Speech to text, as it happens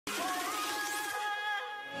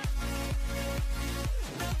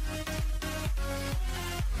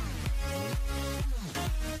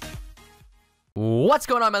What's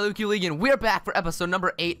going on, my Lucky Legion? We're back for episode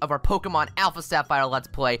number 8 of our Pokemon Alpha Sapphire Let's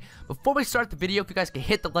Play. Before we start the video, if you guys can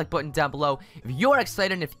hit the like button down below. If you're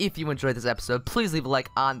excited and if you enjoyed this episode, please leave a like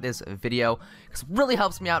on this video. Because it really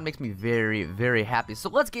helps me out and makes me very, very happy. So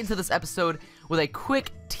let's get into this episode with a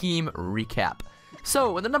quick team recap.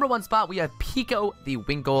 So, in the number 1 spot, we have Pico the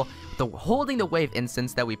Wingull, holding the Wave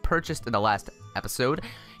Instance that we purchased in the last episode.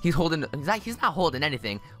 He's not holding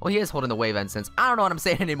anything. Well, he is holding the Wave Instance. I don't know what I'm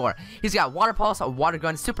saying anymore. He's got Water Pulse, Water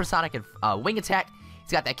Gun, Supersonic, and Wing Attack.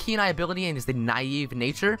 He's got that Keen Eye ability and he's the Naive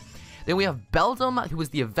Nature. Then we have Beldum, who is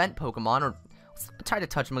the Event Pokemon, or try to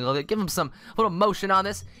touch him a little bit, give him some little motion on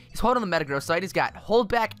this. He's holding the Metagross side. He's got Hold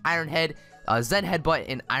Back, Iron Head, Zen Headbutt,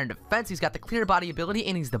 and Iron Defense. He's got the Clear Body ability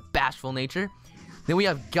and he's the Bashful Nature. Then we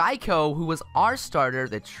have Geico, who was our starter,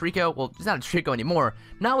 the Trico. Well, he's not a Trico anymore.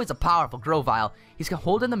 Now he's a powerful Grovyle. He's got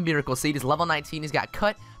holding the Miracle Seed. He's level 19. He's got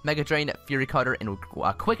Cut, Mega Drain, Fury Cutter, and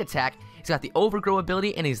Quick Attack. He's got the Overgrow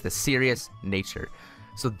ability, and he's the Serious Nature.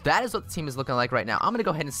 So that is what the team is looking like right now. I'm gonna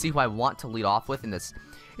go ahead and see who I want to lead off with in this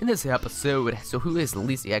episode. So who is the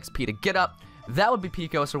least EXP to get up? That would be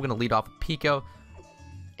Pico. So we're gonna lead off with Pico,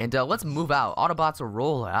 and let's move out. Autobots will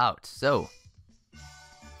roll out. So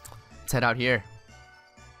let's head out here.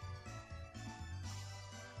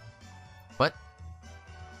 What?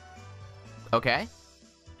 Okay.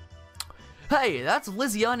 Hey, that's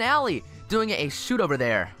Lizia and Allie doing a shoot over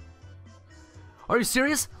there. Are you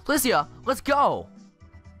serious? Lizia, let's go.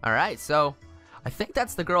 Alright, so I think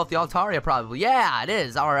that's the girl with the Altaria probably. Yeah, it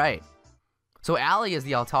is. Alright. So Allie is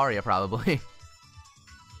the Altaria probably.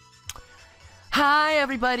 Hi,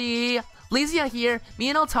 everybody. Lizia here. Me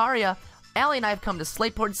and Altaria. Allie and I have come to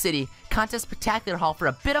Slateport City Contest Spectacular Hall for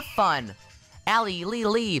a bit of fun. Allie,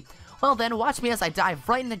 Lee. Well then, watch me as I dive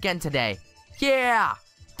right in again today. Yeah!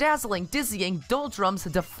 Dazzling, dizzying, doldrums,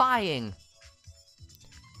 defying.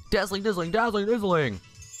 Dazzling, dazzling.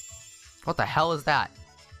 What the hell is that?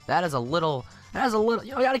 That is a little,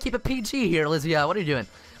 you gotta keep it PG here, Lizia. What are you doing?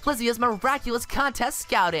 Lizia's miraculous contest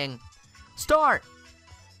scouting. Start!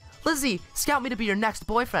 Lizzie, scout me to be your next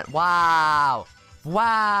boyfriend. Wow.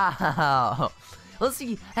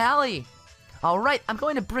 Lizzie, Allie. Alright, I'm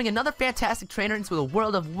going to bring another fantastic trainer into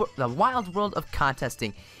the wild world of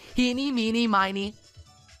contesting. Heeny, meeny, miny.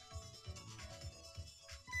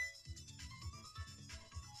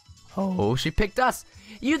 Oh, she picked us.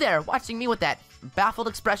 You there, watching me with that baffled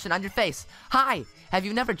expression on your face. Hi, have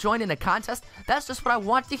you never joined in a contest? That's just what I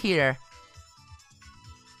want to hear.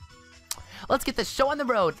 Let's get this show on the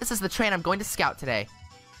road. This is the trainer I'm going to scout today.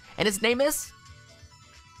 And his name is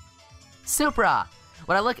Supra.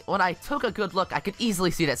 When I took a good look, I could easily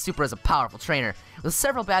see that Supra is a powerful trainer, with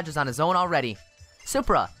several badges on his own already.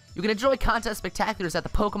 Supra, you can enjoy contest spectaculars at the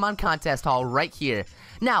Pokemon Contest Hall right here.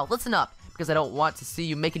 Now, listen up, because I don't want to see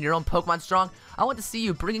you making your own Pokemon strong. I want to see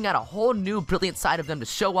you bringing out a whole new brilliant side of them to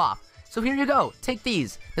show off. So here you go, take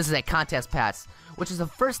these. This is a contest pass, which is the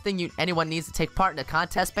first thing anyone needs to take part in a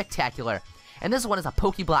contest spectacular. And this one is a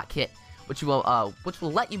Pokeblock kit, which will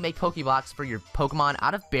let you make Pokeblocks for your Pokemon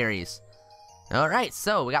out of berries. Alright,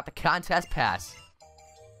 so we got the contest pass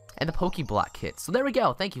and the Pokeblock kit. So there we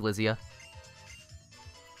go. Thank you, Lizia.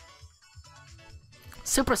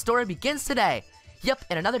 Supra story begins today. Yep,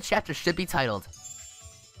 and another chapter should be titled.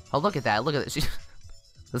 Oh, look at that. Look at this.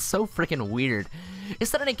 That's so freaking weird.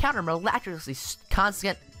 Instead of an encounter, miraculously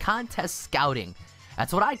contest scouting.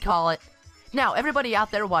 That's what I'd call it. Now, everybody out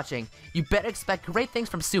there watching, you better expect great things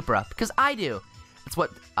from Supra, because I do.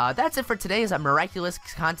 That's it for today's miraculous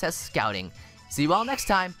contest scouting. See you all next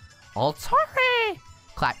time. Altari!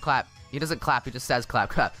 Clap, clap. He doesn't clap, he just says clap,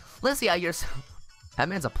 clap. Lizia, you're so... That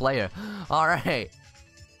man's a player. Alright.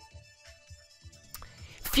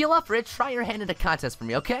 Feel up for it, try your hand in a contest for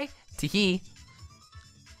me, okay? Tee-hee.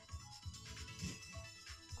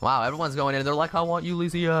 Wow, everyone's going in. They're like, I want you,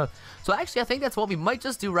 Lizia. So actually, I think that's what we might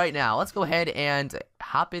just do right now. Let's go ahead and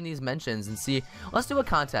hop in these mentions and see. Let's do a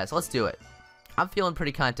contest. Let's do it. I'm feeling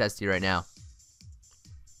pretty contesty right now.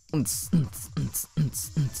 Ooh,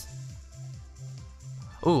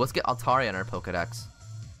 let's get Altaria in our Pokedex.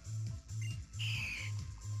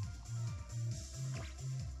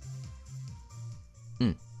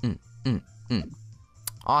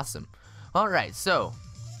 Awesome. Alright, so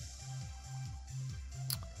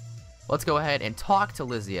let's go ahead and talk to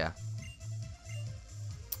Lizia.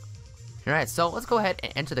 Alright, so let's go ahead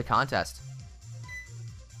and enter the contest.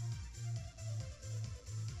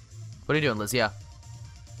 What are you doing, Lizia?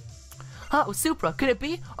 Oh, Supra, could it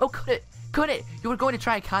be? Oh, could it? You were going to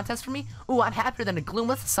try a contest for me? Ooh, I'm happier than a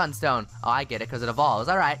Gloomless Sunstone. Oh, I get it, because it evolves.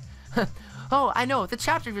 Alright. Oh, I know. The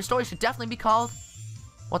chapter of your story should definitely be called...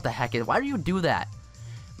 What the heck is... Why do you do that?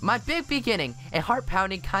 My big beginning, a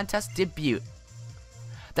heart-pounding contest debut.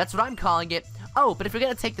 That's what I'm calling it. Oh, but if you're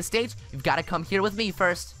gonna take the stage, you've gotta come here with me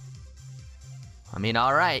first. I mean,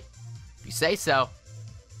 alright. If you say so.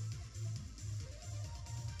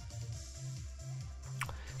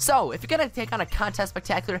 So, if you're gonna take on a contest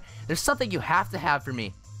spectacular, there's something you have to have for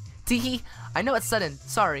me. Teehee, I know it's sudden,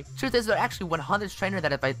 sorry. Truth is, they're actually 100th trainer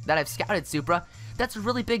that I've scouted, Supra. That's a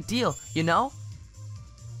really big deal, you know?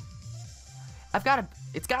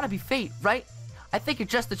 It's gotta be fate, right? I think you're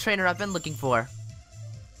just the trainer I've been looking for.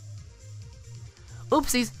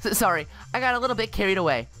 Oopsies, sorry, I got a little bit carried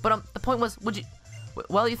away. But the point was,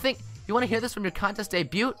 well, you think, you wanna hear this from your contest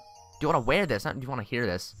debut? Do you wanna wear this? Not do you wanna hear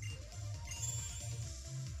this?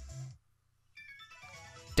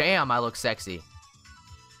 Damn, I look sexy.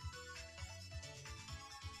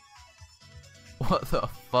 What the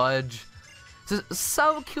fudge? This is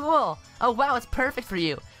so cool. Oh wow, it's perfect for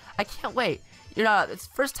you. I can't wait. It's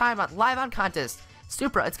first time live on contest.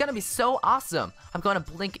 Supra, it's gonna be so awesome. I'm not gonna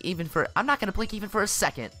blink even for a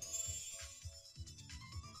second.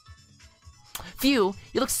 Phew,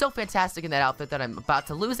 you look so fantastic in that outfit that I'm about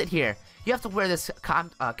to lose it here. You have to wear this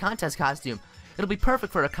contest costume. It'll be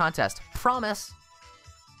perfect for a contest. Promise.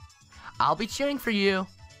 I'll be cheering for you.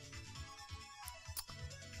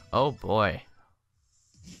 Oh boy.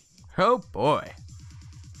 Oh boy.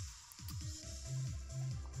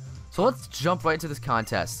 So let's jump right into this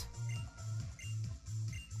contest.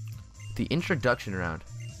 The introduction round.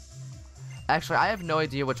 Actually, I have no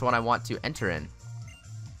idea which one I want to enter in.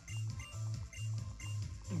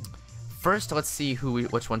 First, let's see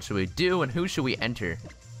which one should we do and who should we enter.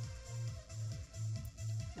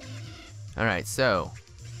 Alright, so.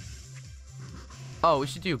 Oh, we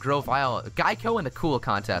should do Grovile, Geico, and the Cool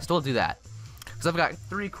contest. We'll do that. Because I've got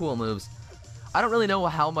 3 cool moves. I don't really know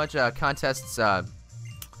how much contests,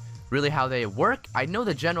 really how they work. I know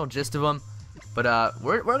the general gist of them. But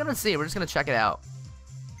we're gonna see. We're just gonna check it out.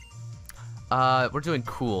 We're doing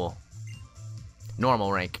cool.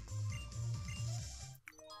 Normal rank.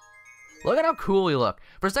 Look at how cool we look.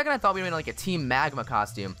 For a second I thought we were in like a Team Magma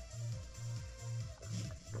costume.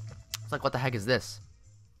 It's like, what the heck is this?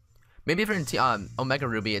 Maybe if you're in Omega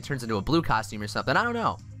Ruby, it turns into a blue costume or something. I don't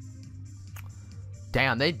know.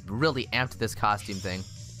 Damn, they really amped this costume thing.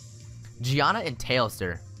 Gianna and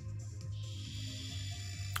Tailster.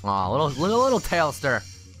 Aw, little Tailster.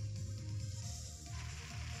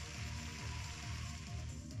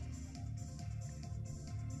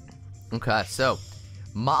 Okay, so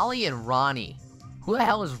Molly and Ronnie. Who the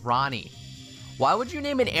hell is Ronnie? Why would you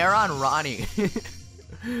name an Aron Ronnie?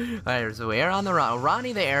 Alright, so Aron the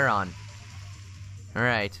Ronnie the Aron.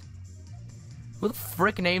 Alright. Who the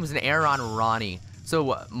frick names an Aron Ronnie?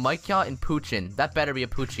 So Micah and Poochin. That better be a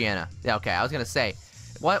Poochiana. Yeah, okay, I was gonna say.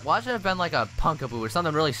 Why should it have been like a Punkaboo or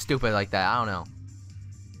something really stupid like that? I don't know.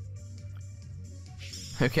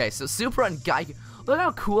 Okay, so Supra and Geico. Look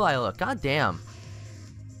how cool I look. God damn.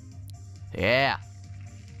 Yeah.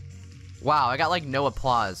 Wow, I got like no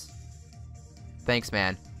applause. Thanks,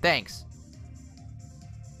 man. Thanks.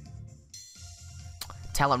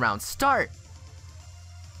 Talent round start.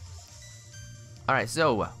 Alright,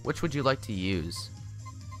 so which would you like to use?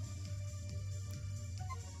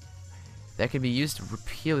 That can be used to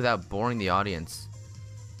repeat without boring the audience.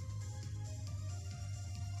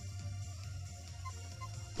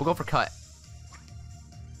 We'll go for cut.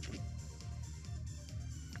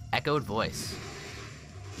 Echoed voice.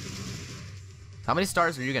 How many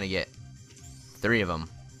stars are you gonna get? 3 of them.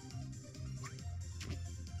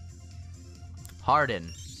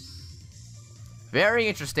 Harden. Very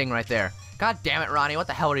interesting right there. God damn it, Ronnie, what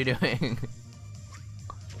the hell are you doing?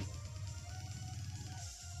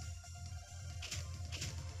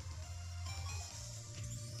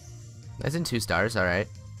 That's in 2 stars, alright.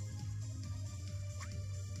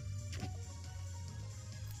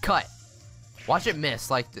 Cut. Watch it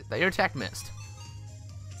miss, like your attack missed.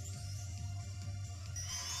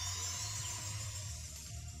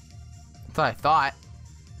 That's what I thought.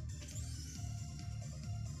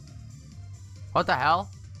 What the hell?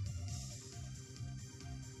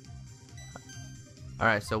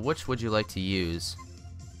 Alright, so which would you like to use?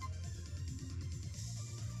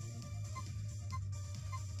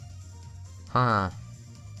 Huh.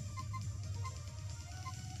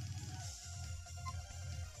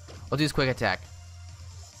 We'll do this quick attack.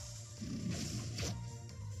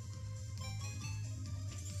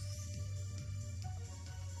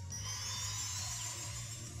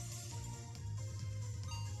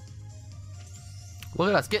 Look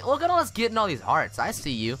at us look at us getting all these hearts. I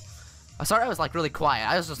see you. I'm sorry I was like really quiet.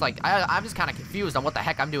 I was just like I'm just kind of confused on what the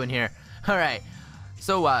heck I'm doing here. All right.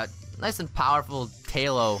 So nice and powerful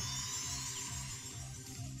Talo.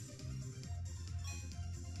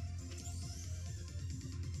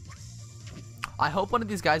 I hope one of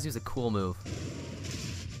these guys use a cool move.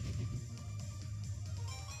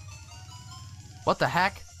 What the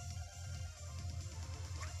heck?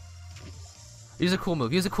 Use a cool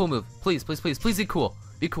move. Use a cool move. Please, please, please, please be cool.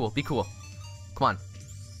 Be cool. Be cool. Come on.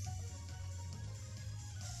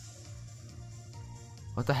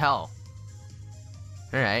 What the hell?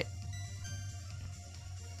 Alright.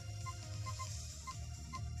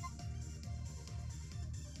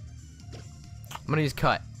 I'm gonna use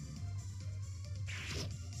cut.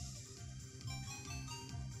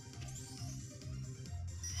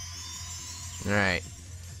 Alright.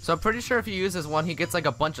 So I'm pretty sure if he uses one, he gets like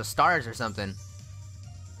a bunch of stars or something.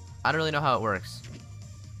 I don't really know how it works.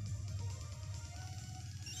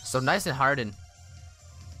 So nice and hardened.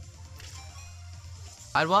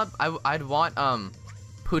 I'd want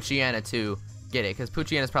Poochyena to get it, because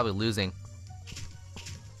Poochyena's probably losing.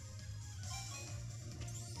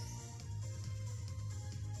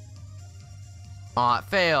 Aw, it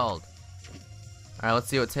failed. Alright, let's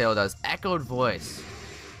see what Tail does. Echoed voice.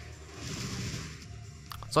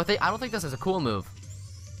 So I don't think this is a cool move.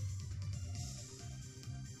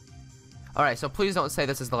 Alright, so please don't say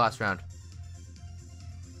this is the last round.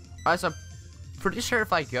 Alright, so I'm pretty sure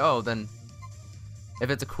if I go, then if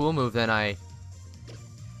it's a cool move, then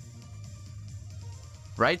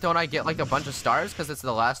right? Don't I get like a bunch of stars because it's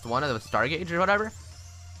the last one of the star gauge or whatever?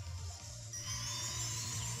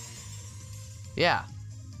 Yeah.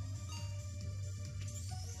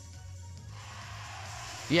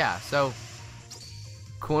 Yeah, so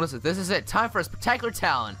coolness. This is it. Time for a spectacular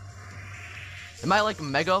talent. Am I like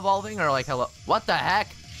mega evolving or like hello? What the heck?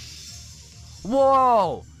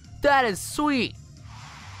 Whoa! That is sweet!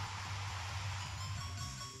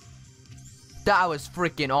 That was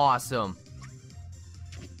freaking awesome.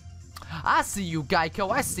 I see you,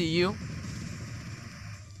 Geico. I see you.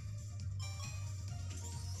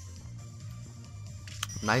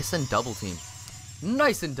 Nice and double team.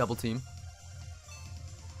 Nice and double team.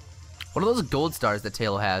 What are those gold stars that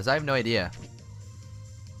Tail has? I have no idea.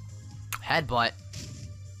 Headbutt.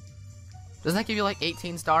 Doesn't that give you like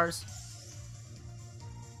 18 stars?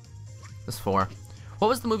 That's 4. What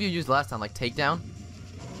was the move you used last time? Like takedown?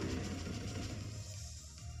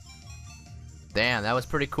 Damn, that was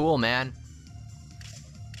pretty cool, man.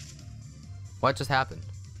 What just happened?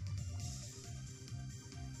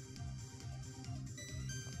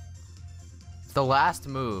 It's the last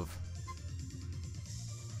move.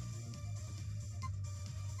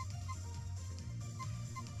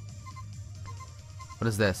 What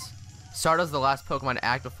is this? Stardust is the last Pokemon to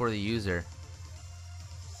act before the user.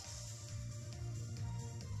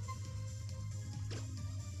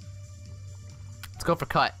 Let's go for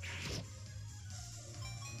cut.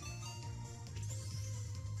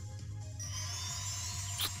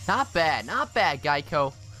 Not bad,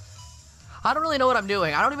 Geico. I don't really know what I'm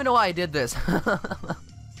doing. I don't even know why I did this.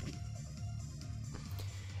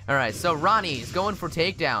 Alright, so Ronnie's going for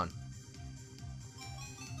takedown.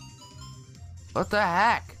 What the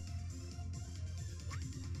heck?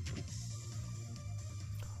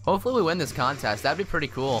 Hopefully we win this contest. That'd be pretty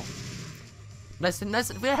cool. Nice.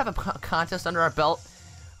 We have a contest under our belt.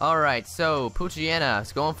 Alright, so Poochyena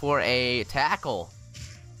is going for a tackle.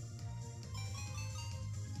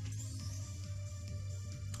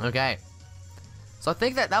 Okay. So I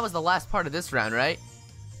think that was the last part of this round, right?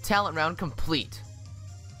 Talent round complete.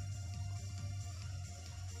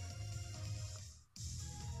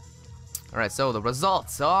 Alright, so the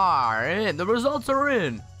results are in. The results are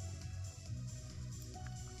in.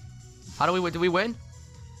 How do we win? Do we win?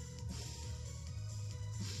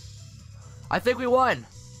 I think we won.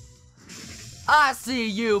 I see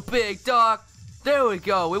you, big dog. There we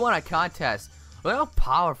go. We won a contest. Look how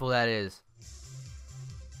powerful that is.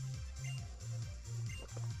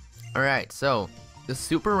 Alright, so the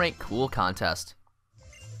Super Rank Cool contest.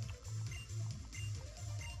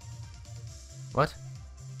 What?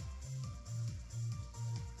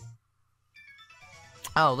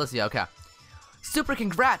 Oh, Alicia, okay. Super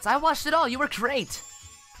congrats! I watched it all! You were great!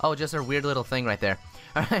 Oh, just a weird little thing right there.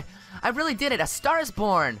 Alright, I really did it! A star is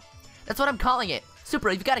born! That's what I'm calling it! Super,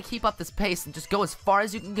 you've got to keep up this pace and just go as far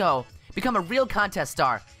as you can go. Become a real contest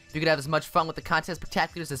star. If you could have as much fun with the contest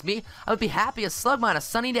spectaculars as me, I would be happy as Slugma on a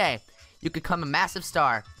sunny day. You could become a massive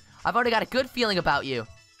star. I've already got a good feeling about you.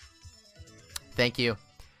 Thank you.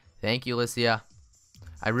 Thank you, Alicia.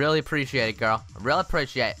 I really appreciate it, girl. I really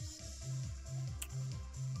appreciate it.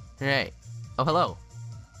 Hey. Oh, hello.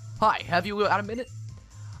 Hi, have you got a minute?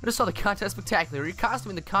 I just saw the contest spectacular. Your costume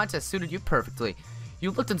in the contest suited you perfectly.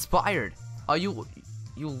 You looked inspired.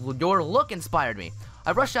 Your look inspired me.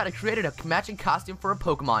 I rushed out and created a matching costume for a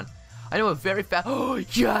Pokemon. I know a very fast. Oh,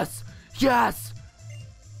 yes! Yes!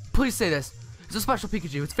 Please say this. It's a special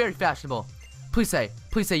Pikachu. It's very fashionable. Please say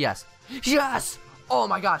yes. Yes! Oh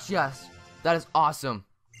my gosh, yes. That is awesome.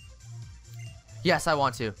 Yes, I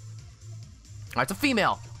want to. Alright, it's a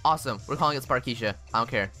female. Awesome. We're calling it Sparkeisha. I don't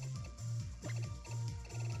care.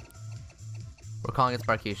 We're calling it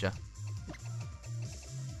Sparkeisha.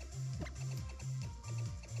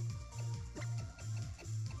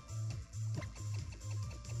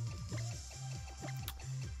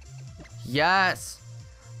 Yes!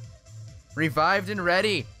 Revived and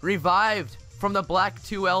ready. Revived from the Black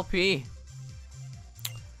 2 LP.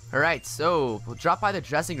 Alright, so we'll drop by the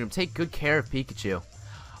dressing room. Take good care of Pikachu.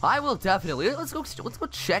 I will definitely. Let's go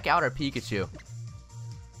check out our Pikachu.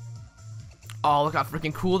 Oh, look how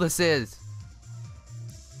freaking cool this is.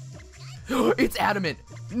 It's adamant.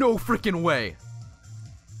 No freaking way.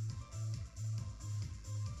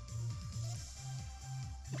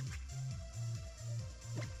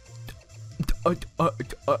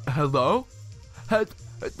 Hello?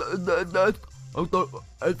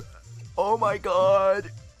 Oh my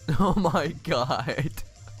god. Oh my god.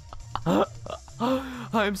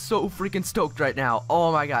 I'm so freaking stoked right now.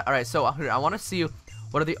 Oh my god. Alright, so I want to see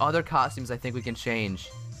what are the other costumes I think we can change.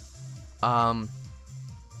 So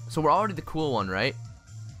we're already the cool one, right?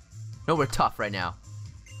 No, we're tough right now.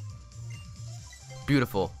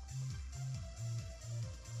 Beautiful.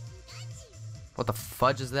 What the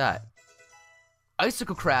fudge is that?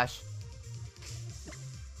 Icicle Crash.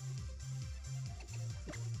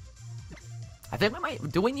 I think we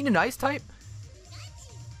might. Do we need an ice type?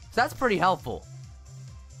 That's pretty helpful.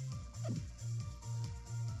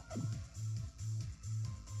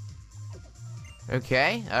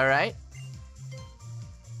 Okay, alright.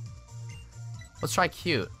 Let's try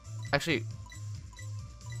cute. Actually,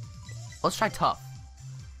 let's try tough.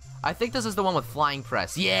 I think this is the one with flying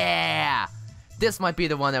press. Yeah! This might be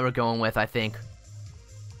the one that we're going with, I think.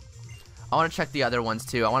 I want to check the other ones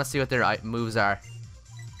too. I want to see what their moves are.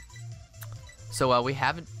 So, we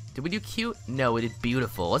haven't... Did we do cute? No, we did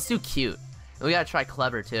beautiful. Let's do cute. And we gotta try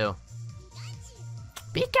clever too.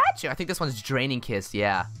 Pikachu! I think this one's Draining Kiss,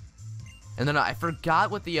 yeah. And then I forgot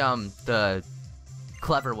what the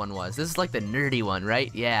clever one was. This is like the nerdy one, right?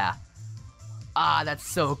 Yeah. Ah, that's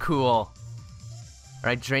so cool.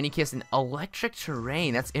 Alright, Draining Kiss and Electric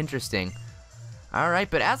Terrain. That's interesting. Alright,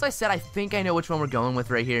 but as I said, I think I know which one we're going with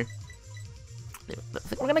right here. I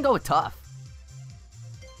think we're gonna go with tough.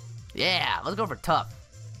 Yeah, let's go for tough.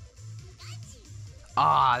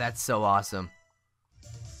 Ah, that's so awesome.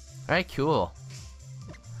 Alright, cool.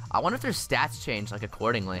 I wonder if their stats change, like,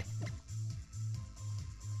 accordingly.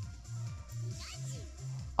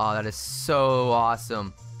 Oh, that is so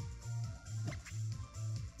awesome.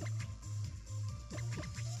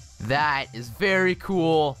 That is very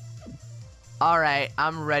cool. Alright,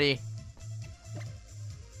 I'm ready.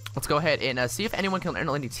 Let's go ahead and see if anyone can earn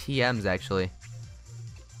any TMs, actually.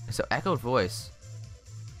 So, echoed voice.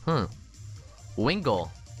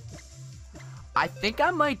 Wingle. I think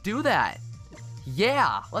I might do that.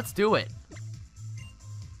 Yeah, let's do it.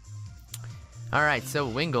 Alright, so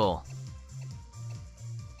Wingle.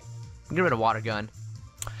 Get rid of Water Gun.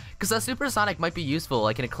 Because that Supersonic might be useful,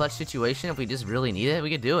 like in a clutch situation, if we just really need it, we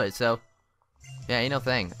could do it, so. Yeah, ain't no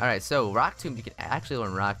thing. Alright, so Rock Tomb, you can actually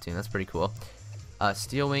learn Rock Tomb, that's pretty cool.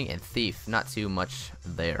 Steel Wing and Thief, not too much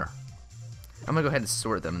there. I'm gonna go ahead and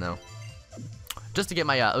sort them, though. Just to get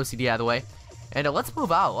my OCD out of the way. And let's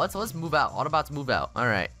move out. Let's move out. Autobots move out.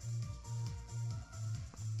 Alright.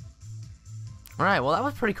 Alright, well that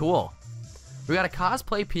was pretty cool. We got a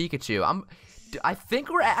cosplay Pikachu. I think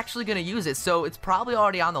we're actually gonna use it, so it's probably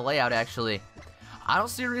already on the layout, actually. I don't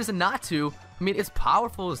see a reason not to. I mean, it's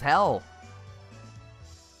powerful as hell.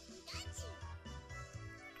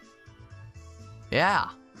 Yeah.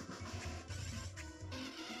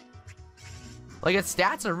 Like, its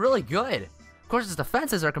stats are really good. Of course, its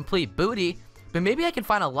defenses are complete booty, but maybe I can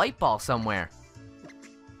find a light ball somewhere.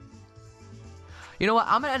 You know what?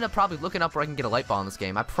 I'm gonna end up probably looking up where I can get a light ball in this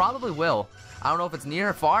game. I probably will. I don't know if it's near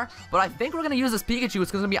or far, but I think we're gonna use this Pikachu.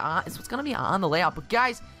 It's gonna be on the layout. But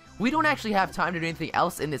guys, we don't actually have time to do anything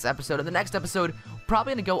else in this episode. In the next episode, we're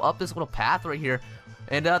probably gonna go up this little path right here,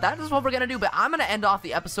 and that is what we're gonna do. But I'm gonna end off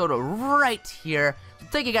the episode right here. So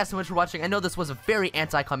thank you guys so much for watching. I know this was a very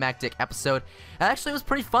anticlimactic episode. Actually, it was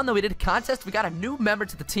pretty fun though. We did a contest. We got a new member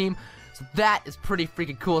to the team. So that is pretty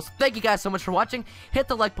freaking cool. So thank you guys so much for watching. Hit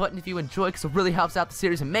the like button if you enjoy, because it really helps out the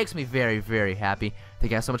series and makes me very, very happy.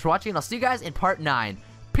 Thank you guys so much for watching, and I'll see you guys in part 9.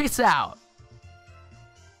 Peace out.